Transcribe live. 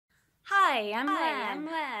Hi, I'm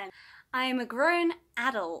Len. I'm a grown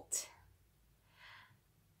adult.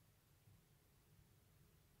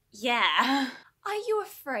 Yeah. Are you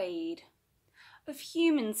afraid of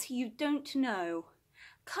humans who you don't know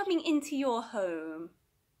coming into your home?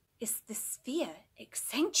 Is this fear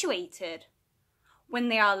accentuated when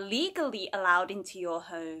they are legally allowed into your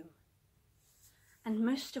home? And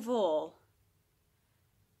most of all,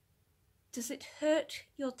 does it hurt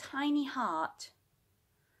your tiny heart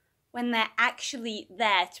when they're actually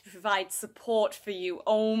there to provide support for you?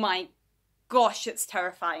 Oh my gosh, it's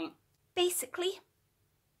terrifying. Basically,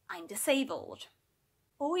 I'm disabled.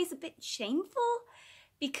 Always a bit shameful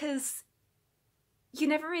because you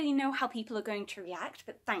never really know how people are going to react,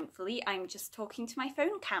 but thankfully I'm just talking to my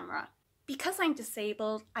phone camera. Because I'm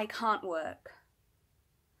disabled, I can't work.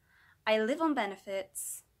 I live on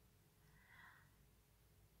benefits.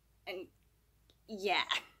 And yeah.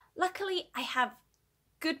 Luckily, I have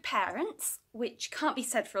good parents, which can't be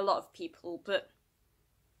said for a lot of people, but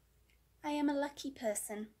I am a lucky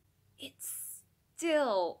person. It's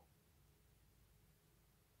still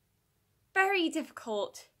very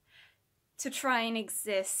difficult to try and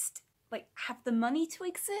exist, like have the money to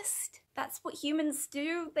exist. That's what humans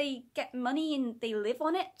do. They get money and they live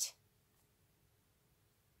on it.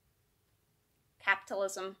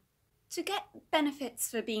 Capitalism. To get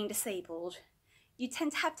benefits for being disabled, you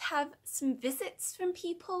tend to have some visits from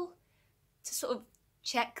people to sort of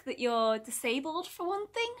check that you're disabled, for one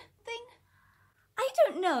thing. I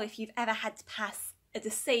don't know if you've ever had to pass a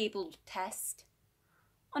disabled test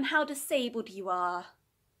on how disabled you are,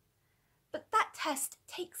 but that test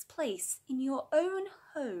takes place in your own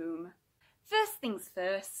home. First things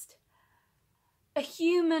first, a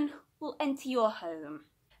human will enter your home.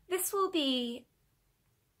 This will be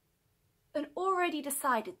an already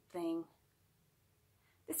decided thing.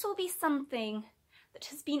 This will be something that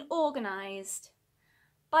has been organised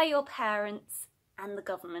by your parents and the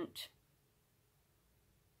government.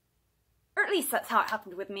 Or at least that's how it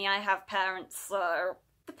happened with me. I have parents, so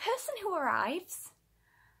the person who arrives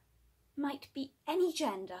might be any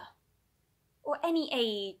gender or any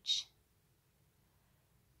age.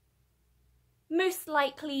 Most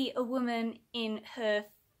likely a woman in her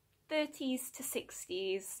 30s to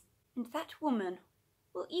 60s, and that woman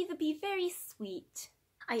will either be very sweet.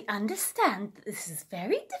 I understand that this is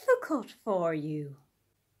very difficult for you.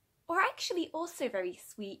 Or actually also very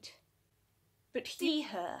sweet, but see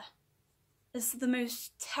her as the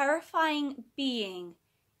most terrifying being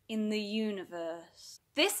in the universe.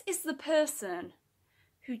 This is the person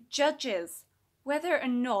who judges whether or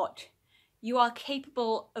not you are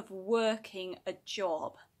capable of working a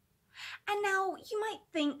job. And now you might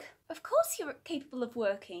think, of course you're capable of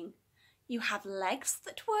working. You have legs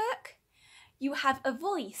that work. You have a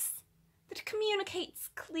voice that communicates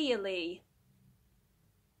clearly.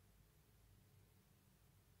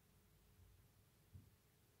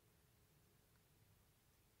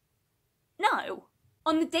 No.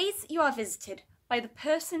 On the days you are visited by the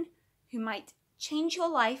person who might change your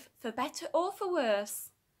life for better or for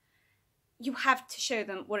worse, you have to show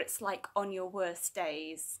them what it's like on your worst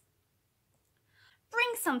days.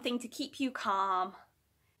 Bring something to keep you calm.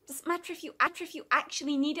 Doesn't matter if you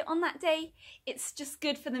actually need it on that day, it's just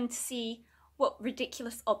good for them to see what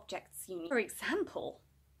ridiculous objects you need. For example,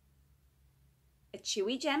 a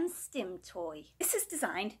Chewy Gems stim toy. This is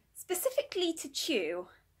designed specifically to chew.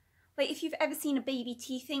 Like if you've ever seen a baby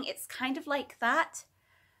teething, it's kind of like that,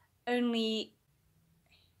 only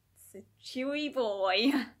it's a chewy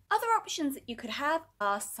boy. Other options that you could have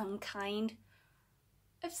are some kind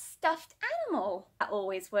of stuffed animal. That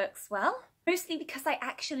always works well, mostly because I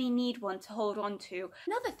actually need one to hold on to.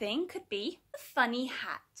 Another thing could be a funny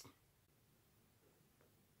hat.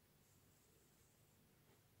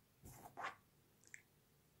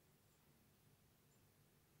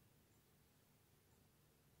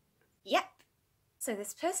 Yep, so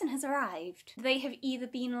this person has arrived. They have either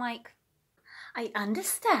been like, I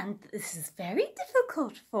understand that this is very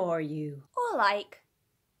difficult for you. or like,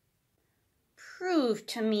 prove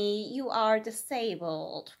to me you are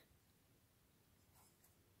disabled.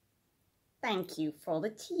 Thank you for the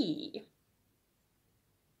tea.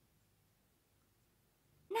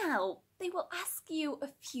 Now they will ask you a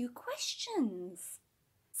few questions,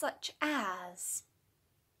 such as,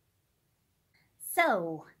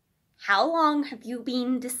 so, how long have you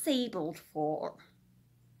been disabled for?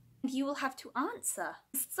 and you will have to answer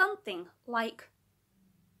something like,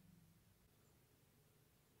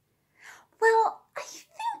 well, I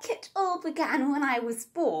think it all began when I was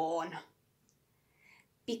born.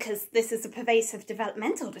 because this is a pervasive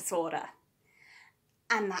developmental disorder.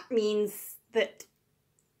 And that means that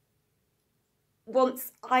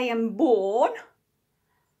once I am born,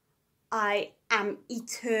 I am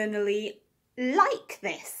eternally like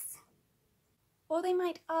this. Or they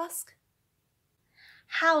might ask,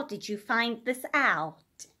 how did you find this out?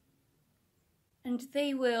 and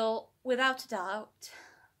they will, without a doubt,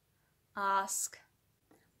 ask,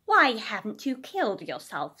 why haven't you killed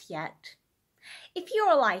yourself yet? If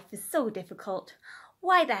your life is so difficult,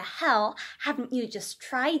 why the hell haven't you just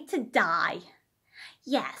tried to die?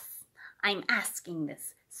 Yes, I'm asking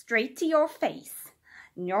this straight to your face.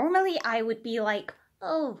 Normally I would be like,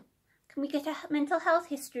 oh, can we get a mental health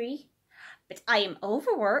history? But I am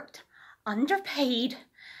overworked, underpaid,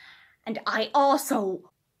 and I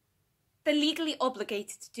also... They're legally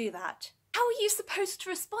obligated to do that. How are you supposed to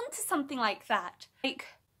respond to something like that? Like,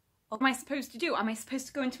 what am I supposed to do? Am I supposed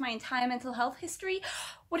to go into my entire mental health history?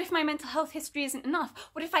 What if my mental health history isn't enough?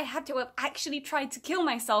 What if I had to have actually tried to kill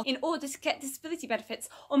myself in order to get disability benefits?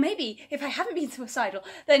 Or maybe if I haven't been suicidal,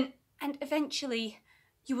 then... And eventually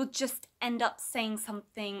you will just end up saying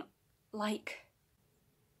something like,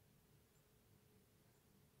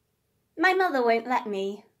 my mother won't let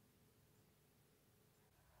me.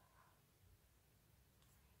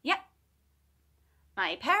 yep,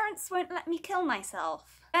 my parents won't let me kill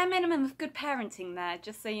myself. Bare minimum of good parenting there,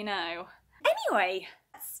 just so you know. Anyway,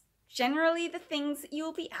 that's generally the things that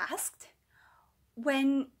you'll be asked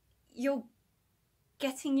when you're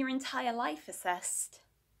getting your entire life assessed.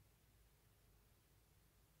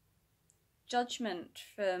 Judgment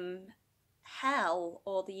from hell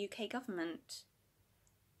or the UK government.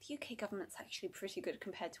 The UK government's actually pretty good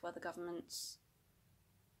compared to other governments.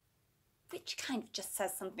 Which kind of just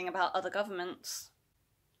says something about other governments.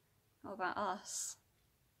 Or about us.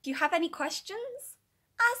 Do you have any questions?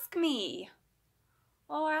 Ask me!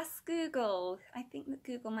 Or ask Google. I think that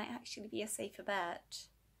Google might actually be a safer bet.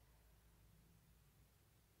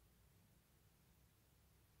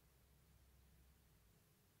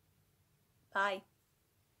 Bye.